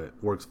works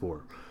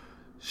for.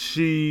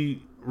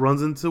 She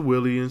runs into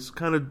Willie and she's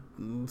kind of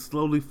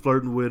slowly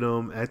flirting with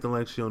him, acting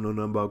like she don't know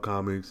nothing about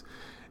comics.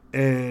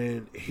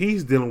 And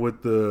he's dealing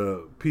with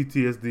the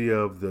PTSD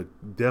of the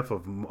death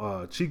of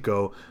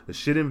Chico, the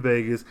shit in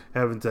Vegas,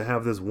 having to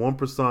have this one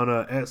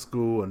persona at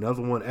school,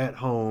 another one at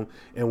home,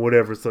 and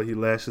whatever. So he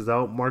lashes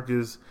out.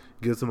 Marcus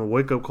gives him a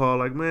wake-up call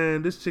like,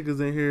 man, this chick is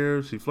in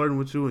here. She flirting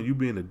with you and you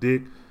being a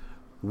dick.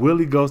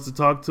 Willie goes to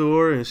talk to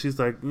her, and she's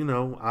like,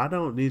 I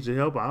don't need your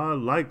help. I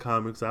like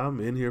comics. I'm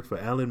in here for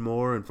Alan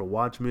Moore and for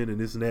Watchmen and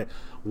this and that.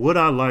 What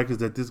I like is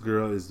that this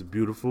girl is a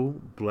beautiful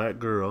black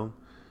girl.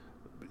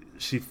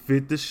 She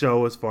fit the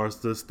show as far as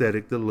the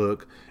aesthetic, the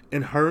look,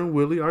 and her and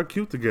Willie are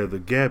cute together.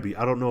 Gabby,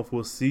 I don't know if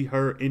we'll see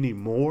her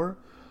anymore.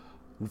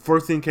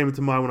 First thing came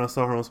into mind when I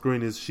saw her on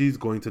screen is she's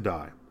going to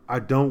die. I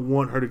don't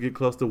want her to get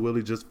close to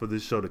Willie just for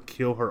this show to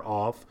kill her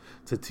off,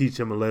 to teach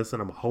him a lesson.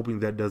 I'm hoping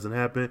that doesn't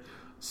happen.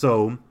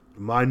 So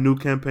my new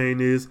campaign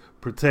is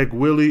protect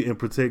Willie and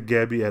protect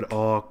Gabby at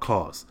all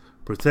costs.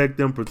 Protect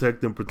them,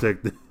 protect them,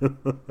 protect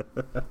them.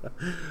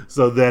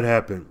 So that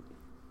happened.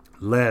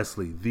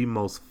 Lastly, the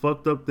most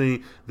fucked up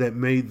thing that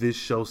made this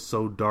show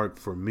so dark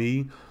for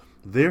me,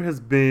 there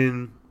has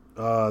been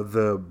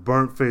the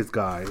burnt face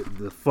guy,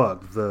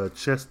 the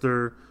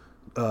Chester,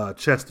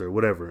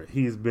 whatever.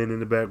 He's been in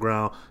the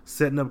background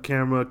setting up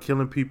camera,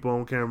 killing people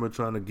on camera,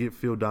 trying to get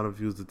Phil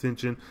Donahue's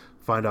attention.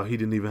 Find out he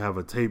didn't even have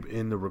a tape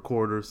in the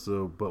recorder,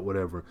 but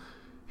whatever.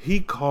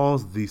 He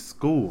calls the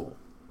school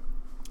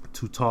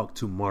to talk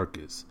to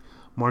Marcus.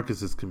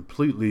 Marcus is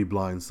completely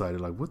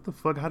blindsided. Like, what the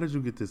fuck? How did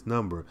you get this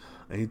number?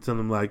 And he tells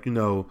him, like,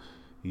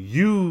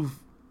 you've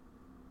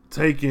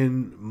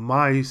taken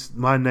my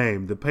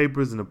name. The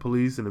papers and the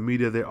police and the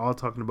media, they're all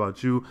talking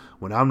about you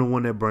when I'm the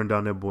one that burned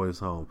down that boy's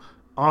home.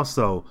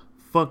 Also,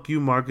 fuck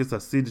you, Marcus. I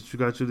see that you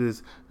got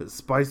this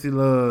spicy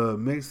little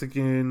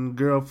Mexican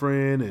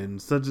girlfriend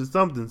and such as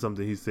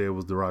something he said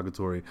was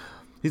derogatory.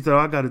 He said,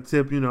 I got a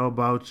tip,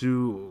 about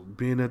you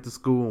being at the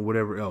school and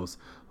whatever else.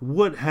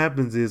 What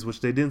happens is, which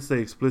they didn't say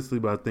explicitly,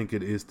 but I think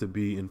it is to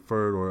be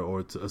inferred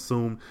or to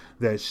assume,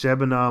 that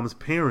Shabnam's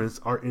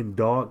parents are in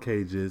dog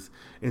cages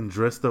and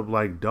dressed up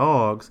like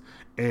dogs,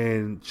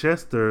 and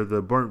Chester,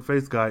 the burnt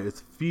face guy,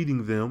 is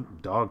feeding them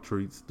dog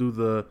treats through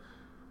the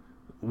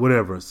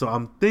whatever. So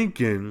I'm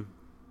thinking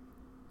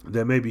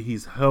that maybe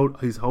he's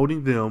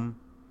holding them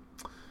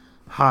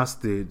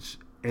hostage,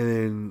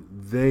 and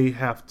they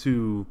have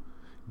to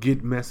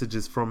get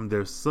messages from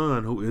their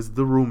son, who is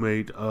the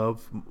roommate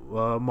of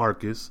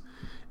Marcus,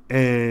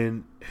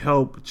 and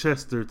help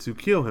Chester to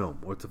kill him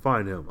or to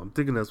find him. I'm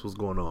thinking that's what's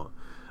going on.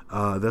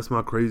 That's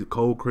my crazy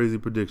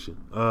prediction.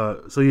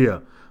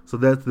 So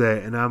that's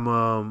that, and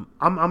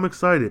I'm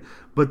excited.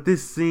 But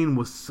this scene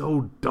was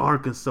so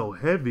dark and so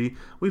heavy.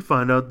 We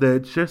find out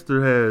that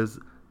Chester has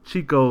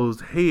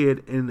Chico's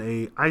head in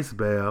a ice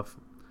bath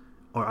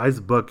or ice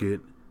bucket,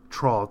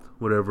 trough,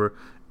 whatever,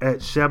 at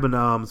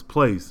Shabnam's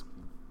place.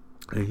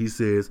 And he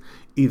says,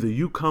 either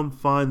you come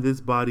find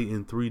this body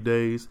in 3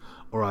 days,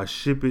 or I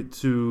ship it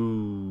to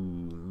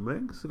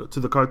Mexico, to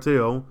the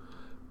cartel,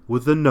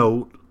 with a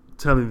note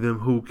telling them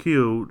who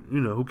killed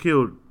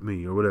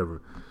me or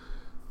whatever.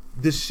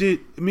 This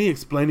shit, me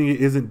explaining it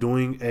isn't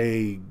doing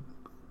a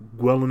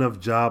well enough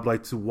job.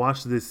 Like, to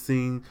watch this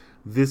scene,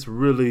 this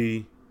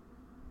scene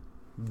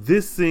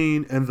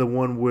and the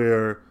one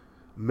where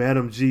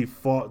Madam G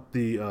fought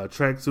the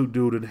tracksuit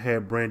dude and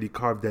had Brandy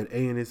carve that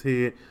A in his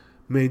head,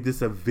 made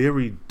this a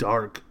very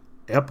dark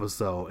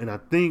episode, and I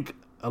think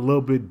a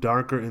little bit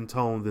darker in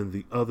tone than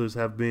the others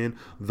have been,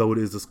 though it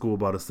is a school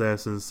about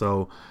assassins.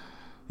 So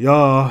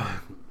y'all,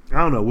 I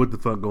don't know what the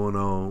fuck going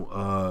on.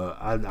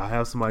 I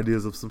have some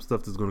ideas of some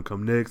stuff that's going to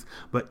come next,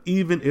 but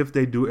even if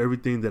they do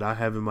everything that I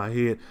have in my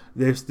head,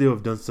 they still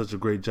have done such a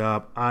great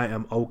job. I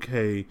am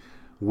okay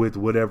with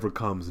whatever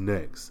comes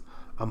next.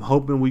 I'm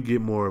hoping we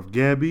get more of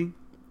Gabby.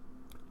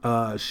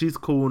 She's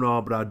cool and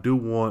all, but I do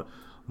want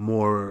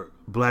more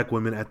black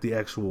women at the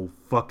actual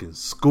fucking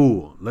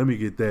school. Let me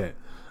get that.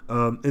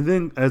 And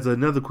then, as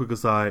another quick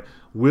aside,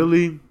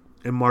 Willie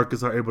and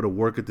Marcus are able to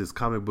work at this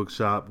comic book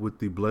shop with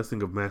the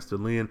blessing of Master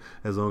Lin,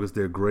 as long as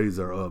their grades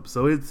are up.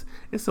 So it's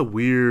a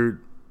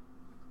weird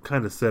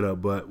kind of setup,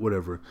 but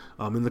whatever.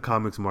 In the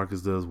comics,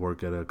 Marcus does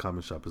work at a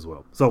comic shop as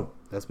well. So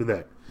that's been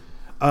that.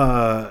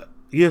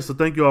 So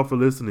thank you all for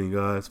listening.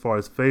 As far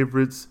as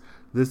favorites,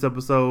 this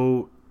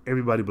episode,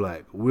 everybody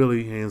black.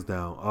 Willie, hands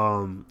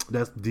down.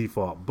 That's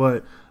default.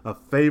 But a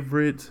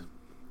favorite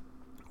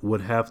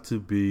would have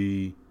to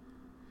be,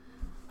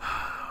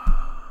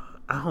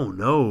 I don't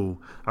know.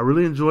 I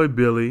really enjoyed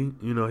Billy.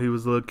 He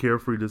was a little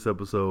carefree this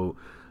episode.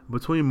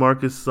 Between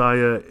Marcus,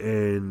 Saya,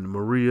 and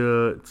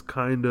Maria, it's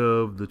kind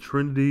of the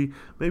Trinity.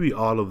 Maybe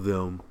all of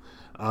them.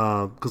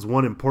 Because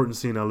one important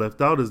scene I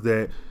left out is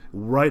that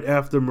right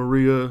after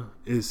Maria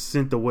is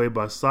sent away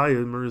by Saya,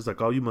 Maria's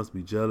like, oh, you must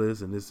be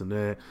jealous and this and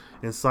that.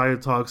 And Saya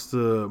talks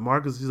to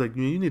Marcus. He's like,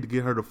 you need to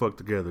get her the fuck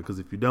together, because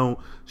if you don't,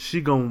 she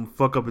gonna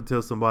fuck up and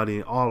tell somebody,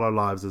 and all our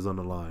lives is on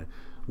the line.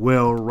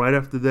 Well, right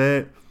after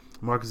that,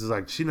 Marcus is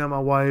like, she not my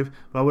wife,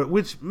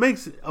 which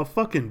makes a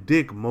fucking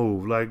dick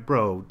move. Like,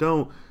 bro,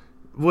 don't,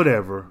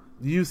 whatever.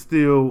 You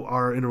still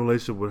are in a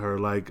relationship with her.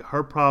 Like,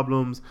 her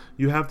problems,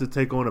 you have to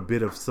take on a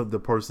bit of the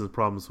person's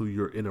problems who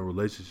you're in a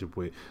relationship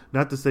with.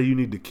 Not to say you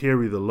need to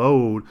carry the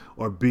load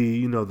or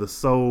be, the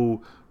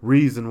sole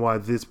reason why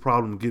this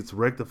problem gets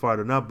rectified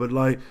or not. But,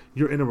 like,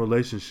 you're in a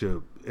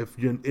relationship. If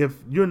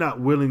you're not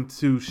willing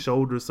to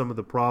shoulder some of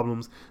the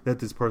problems that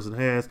this person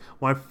has,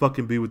 why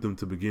fucking be with them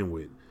to begin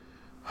with?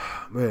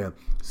 Man.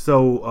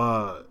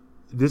 So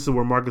this is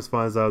where Marcus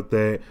finds out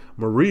that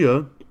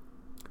Maria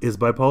is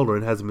bipolar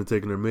and hasn't been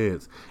taking her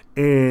meds.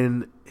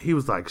 And he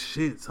was like,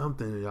 shit,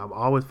 something. I'm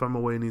always find my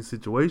way in these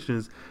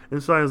situations.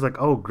 And so I was like,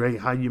 oh, great.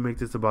 How do you make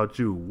this about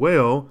you?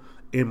 Well,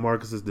 in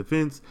Marcus's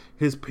defense,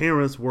 his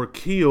parents were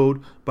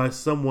killed by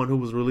someone who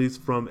was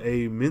released from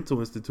a mental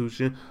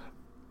institution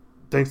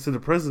thanks to the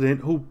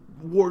president, who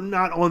were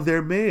not on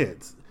their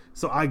meds.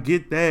 So I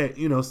get that,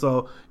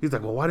 so he's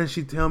like, well, why didn't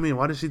she tell me? And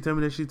why did she tell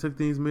me that she took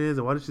these meds?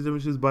 And why did she tell me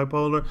she was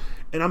bipolar?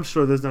 And I'm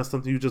sure there's not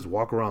something you just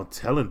walk around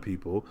telling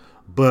people.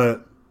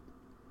 But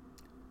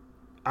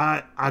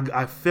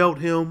I felt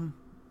him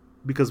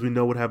because we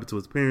know what happened to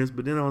his parents.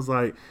 But then I was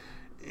like,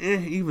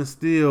 even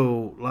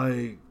still,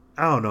 like,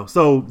 I don't know.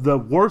 So the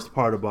worst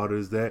part about it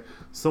is that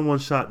someone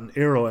shot an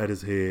arrow at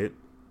his head.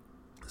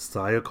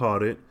 Saya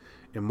caught it.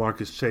 And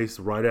Marcus chased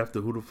right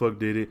after who the fuck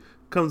did it.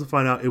 Comes to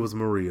find out it was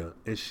Maria.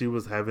 And she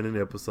was having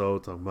an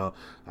episode talking about,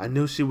 I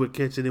knew she would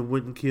catch it and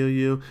wouldn't kill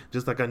you.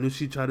 Just like I knew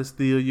she'd try to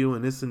steal you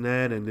and this and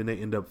that. And then they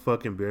end up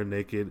fucking bare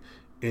naked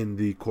in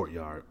the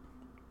courtyard.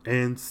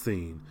 And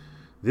scene.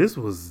 This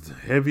was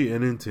heavy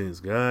and intense.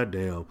 God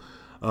damn.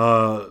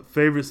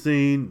 Favorite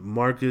scene,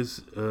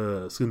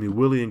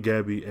 Willie and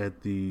Gabby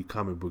at the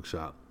comic book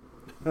shop.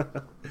 All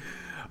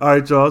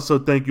right, y'all. So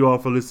thank you all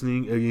for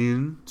listening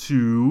again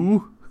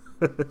to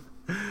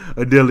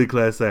A Deadly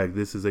Class Act.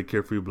 This is a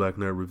Carefree Black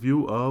Nerd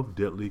review of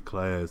Deadly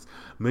Class.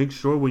 Make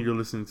sure when you're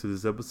listening to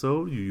this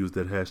episode, you use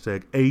that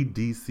hashtag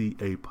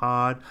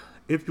ADCAPod.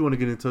 If you want to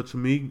get in touch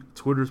with me,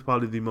 Twitter is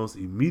probably the most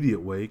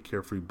immediate way,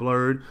 Carefree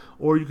Blurred,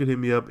 or you can hit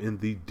me up in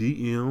the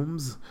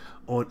DMs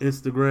on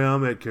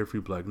Instagram at Carefree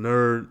Black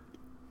Nerd.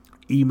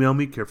 Email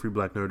me,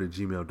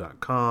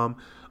 carefreeblacknerd@gmail.com.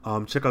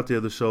 Check out the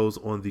other shows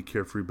on the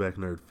Carefree Black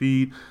Nerd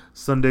feed.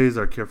 Sundays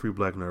are Carefree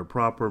Black Nerd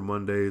proper.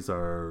 Mondays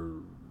are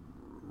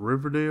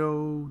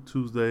Riverdale.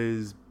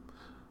 Tuesdays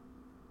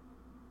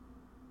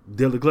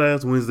Deadly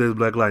Class. Wednesdays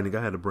Black Lightning.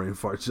 I had a brain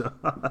fart.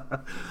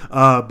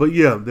 But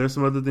yeah, there's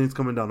some other things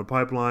coming down the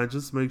pipeline.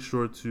 Just make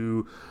sure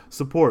to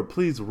support.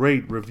 Please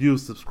rate, review,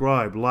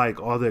 subscribe, like,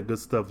 all that good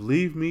stuff.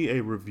 Leave me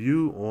a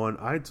review on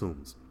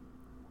iTunes.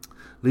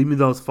 Leave me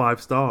those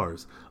 5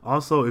 stars.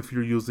 Also, if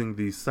you're using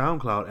the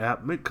SoundCloud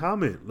app, make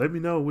comment. Let me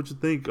know what you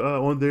think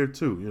on there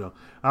too.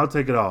 I'll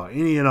take it all,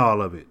 any and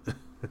all of it.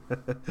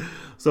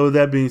 So with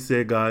that being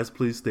said, guys,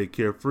 please stay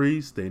carefree,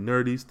 stay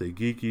nerdy, stay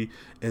geeky,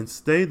 and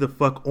stay the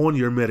fuck on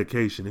your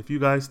medication. If you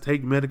guys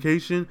take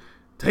medication,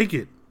 take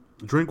it.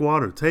 Drink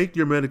water. Take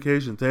your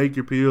medication. Take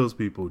your pills,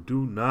 people.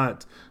 Do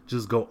not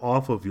just go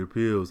off of your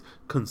pills.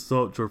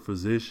 Consult your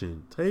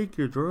physician. Take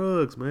your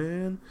drugs,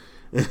 man.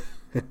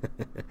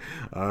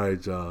 All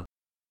right, y'all.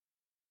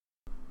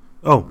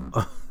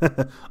 Oh,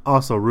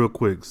 also real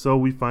quick. So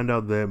we find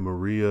out that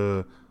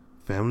Maria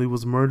family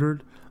was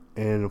murdered.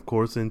 And of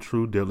course, in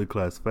true Deadly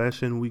Class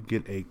fashion, we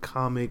get a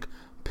comic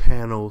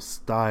panel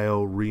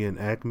style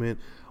reenactment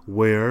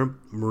where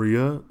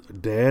Maria,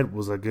 dad,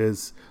 was, I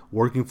guess,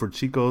 working for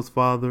Chico's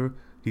father.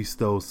 He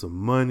stole some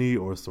money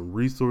or some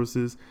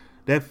resources.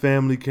 That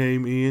family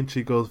came in,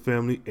 Chico's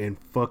family, and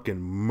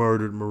fucking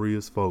murdered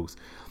Maria's folks.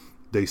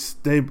 They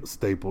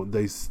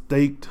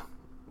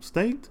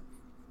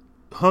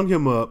hung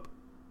him up.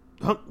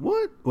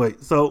 What?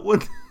 Wait, so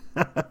what?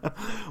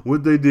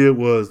 What they did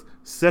was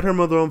set her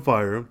mother on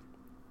fire,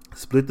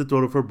 split the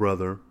throat of her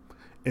brother,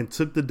 and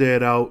took the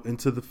dad out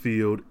into the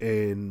field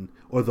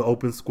or the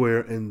open square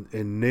and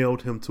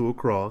nailed him to a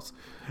cross.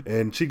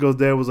 And Chico's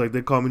dad was like,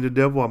 they call me the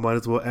devil, I might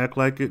as well act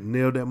like it.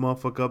 Nailed that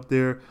motherfucker up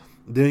there.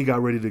 Then he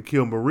got ready to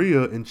kill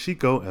Maria, and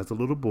Chico, as a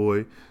little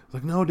boy, was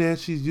like, no, Dad,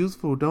 she's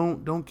useful.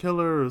 Don't kill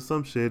her or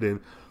some shit. And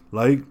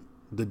like,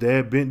 the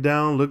dad bent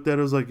down, looked at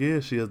her, was like,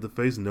 yeah, she has the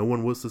face no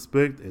one would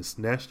suspect, and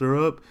snatched her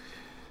up.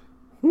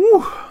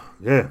 Whew.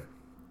 Yeah.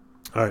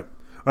 All right,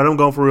 I'm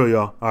going for real,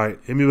 y'all. All right,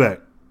 hit me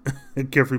back. Carefree.